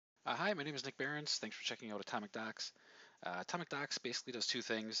Hi, my name is Nick Behrens. Thanks for checking out Atomic Docs. Atomic Docs basically does two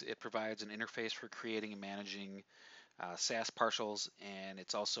things. It provides an interface for creating and managing SAS partials, and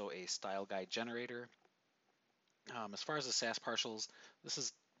it's also a style guide generator. As far as the SAS partials, this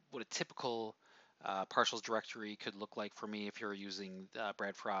is what a typical partials directory could look like for me if you're using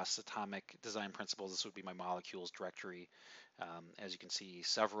Brad Frost's Atomic Design Principles. This would be my molecules directory. As you can see,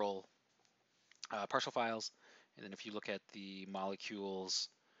 several partial files, and then if you look at the molecules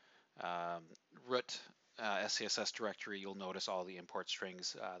um, root SCSS directory, you'll notice all the import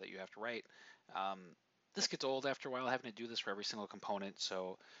strings that you have to write. Um, this gets old after a while having to do this for every single component,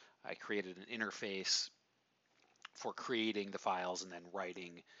 so I created an interface for creating the files and then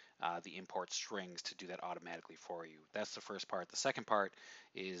writing the import strings to do that automatically for you. That's the first part. The second part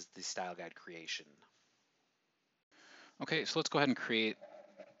is the style guide creation. Okay, so let's go ahead and create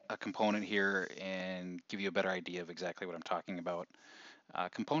a component here and give you a better idea of exactly what I'm talking about.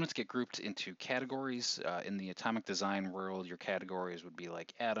 Components get grouped into categories. In the atomic design world, your categories would be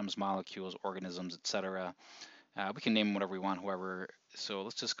like atoms, molecules, organisms, etc. We can name them whatever we want, however. So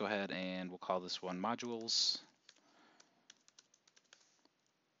let's just go ahead and we'll call this one modules.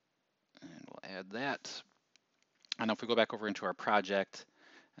 And we'll add that. And now if we go back over into our project,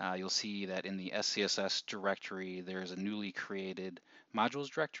 you'll see that in the SCSS directory, there's a newly created modules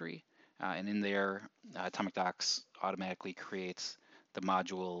directory. And in there, Atomic Docs automatically creates the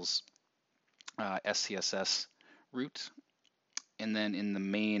modules SCSS root. And then in the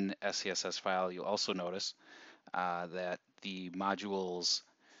main SCSS file, you'll also notice that the modules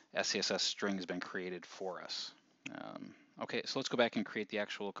SCSS string has been created for us. Okay, so let's go back and create the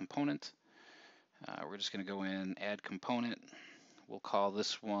actual component. We're just going to go in, add component. We'll call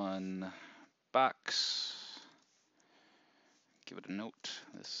this one box. Give it a note.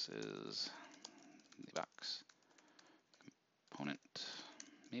 This is the box component,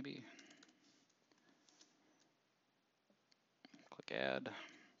 maybe. Click add.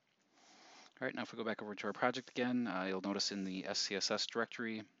 All right, now if we go back over to our project again, you'll notice in the SCSS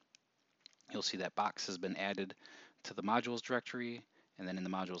directory, you'll see that box has been added to the modules directory. And then in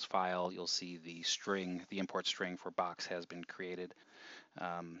the modules file, you'll see the string, the import string for box has been created.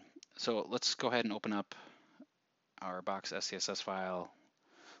 So let's go ahead and open up our box SCSS file.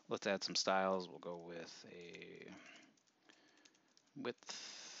 Let's add some styles. We'll go with a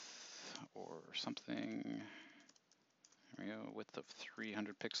width or something. There we go, width of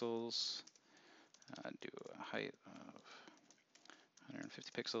 300 pixels. Do a height of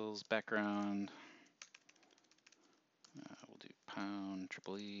 150 pixels. Background. We'll do pound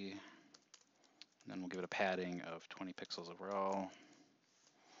triple E. And then we'll give it a padding of 20 pixels overall.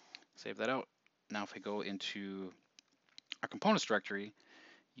 Save that out. Now if we go into our components directory,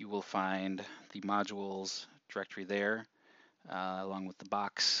 you will find the modules directory there, along with the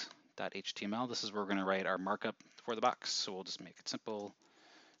box.html. This is where we're going to write our markup for the box. So we'll just make it simple.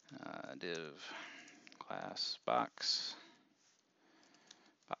 Div class box.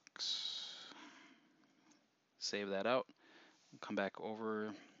 Save that out. We'll come back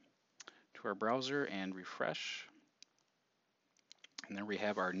over to our browser and refresh. And there we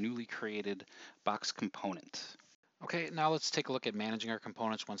have our newly created box component. Okay, now let's take a look at managing our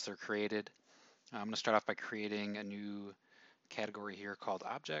components once they're created. I'm going to start off by creating a new category here called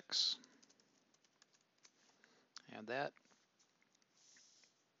objects. Add that.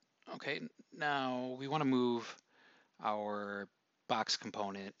 Okay, now we want to move our box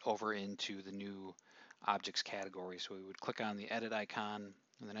component over into the new objects category. So we would click on the edit icon,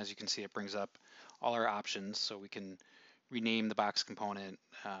 and then as you can see, it brings up all our options. So we can rename the box component,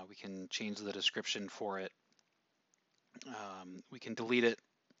 we can change the description for it, we can delete it,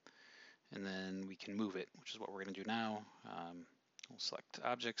 and then we can move it, which is what we're going to do now. We'll select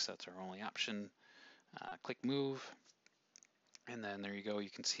objects, that's our only option. Click move, and then there you go. You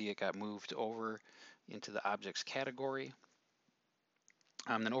can see it got moved over into the objects category.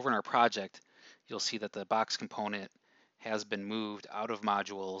 Then over in our project, you'll see that the box component has been moved out of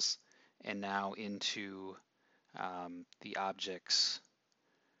modules and now into the objects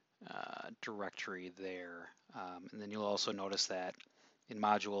directory there. And then you'll also notice that in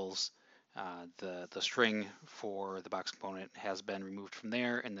modules, the string for the box component has been removed from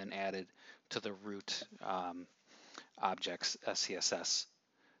there and then added to the root objects SCSS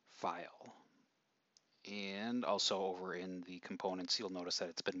file. And also over in the components, you'll notice that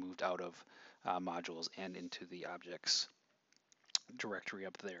it's been moved out of modules and into the objects directory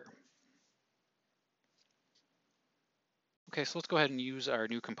up there. Okay, so let's go ahead and use our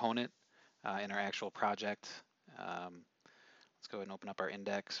new component in our actual project. Let's go ahead and open up our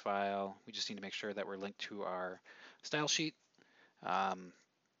index file. We just need to make sure that we're linked to our style sheet.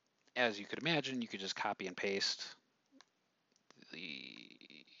 as you could imagine, you could just copy and paste the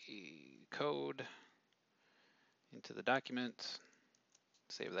code into the document,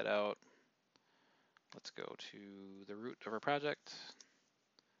 save that out. Let's go to the root of our project,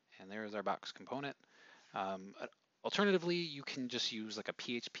 and there's our box component. Alternatively, you can just use like a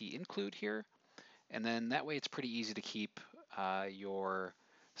PHP include here, and then that way it's pretty easy to keep your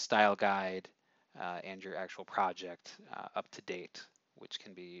style guide and your actual project up to date, which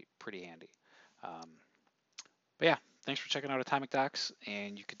can be pretty handy. But yeah, thanks for checking out Atomic Docs,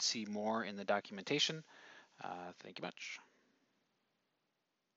 and you could see more in the documentation. Thank you much.